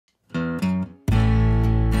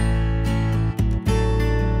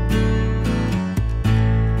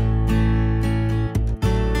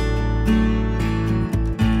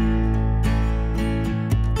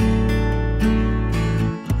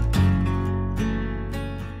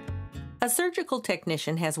A surgical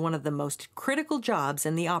technician has one of the most critical jobs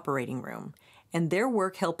in the operating room, and their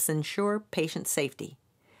work helps ensure patient safety.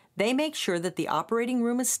 They make sure that the operating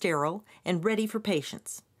room is sterile and ready for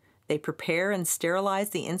patients. They prepare and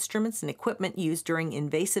sterilize the instruments and equipment used during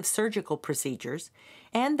invasive surgical procedures,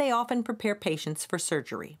 and they often prepare patients for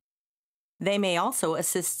surgery. They may also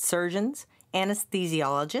assist surgeons,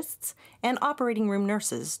 anesthesiologists, and operating room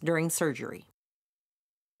nurses during surgery.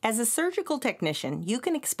 As a surgical technician, you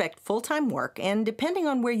can expect full-time work, and depending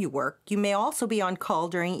on where you work, you may also be on call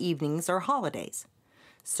during evenings or holidays.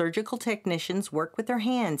 Surgical technicians work with their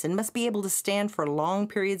hands and must be able to stand for long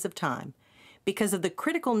periods of time. Because of the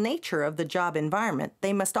critical nature of the job environment,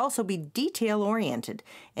 they must also be detail-oriented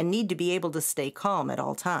and need to be able to stay calm at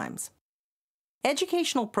all times.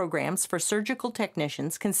 Educational programs for surgical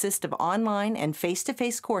technicians consist of online and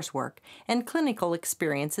face-to-face coursework and clinical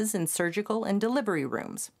experiences in surgical and delivery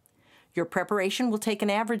rooms. Your preparation will take an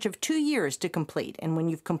average of 2 years to complete, and when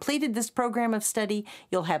you've completed this program of study,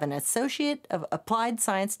 you'll have an Associate of Applied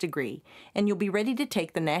Science degree, and you'll be ready to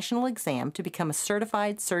take the national exam to become a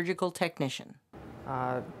certified surgical technician.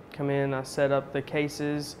 I come in, I set up the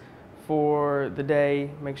cases for the day,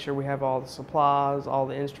 make sure we have all the supplies, all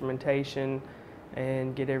the instrumentation,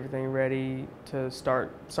 and get everything ready to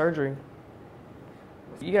start surgery.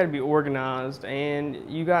 You got to be organized, and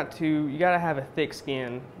you got to have a thick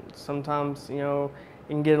skin. Sometimes, it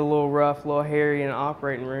can get a little rough, a little hairy in an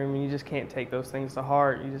operating room, and you just can't take those things to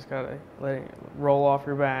heart. You just got to let it roll off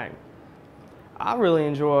your back. I really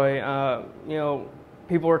enjoy,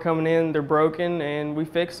 people are coming in, they're broken, and we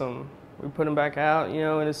fix them. We put them back out, in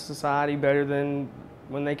a society better than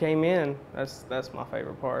when they came in. That's my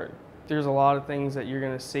favorite part. There's a lot of things that you're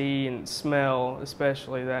going to see and smell,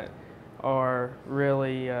 especially, that are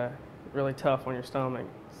really tough on your stomach.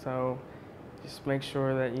 So just make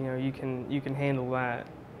sure that you can handle that.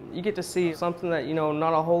 You get to see something that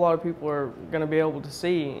not a whole lot of people are going to be able to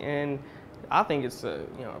see, and I think it's a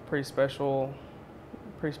pretty special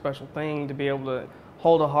thing to be able to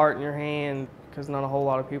hold a heart in your hand, because not a whole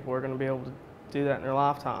lot of people are going to be able to do that in their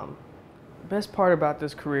lifetime. The best part about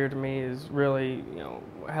this career to me is really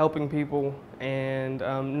helping people and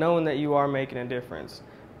knowing that you are making a difference,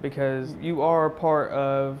 because you are a part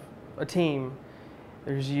of a team.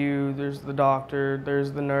 There's you, there's the doctor,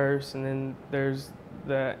 there's the nurse, and then there's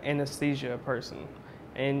the anesthesia person.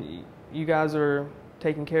 And you guys are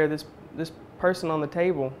taking care of this person on the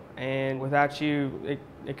table, and without you,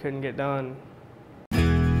 it couldn't get done.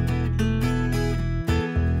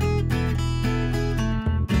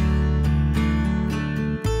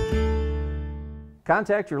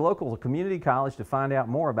 Contact your local community college to find out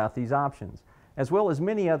more about these options, as well as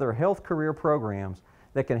many other health career programs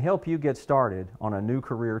that can help you get started on a new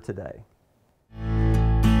career today.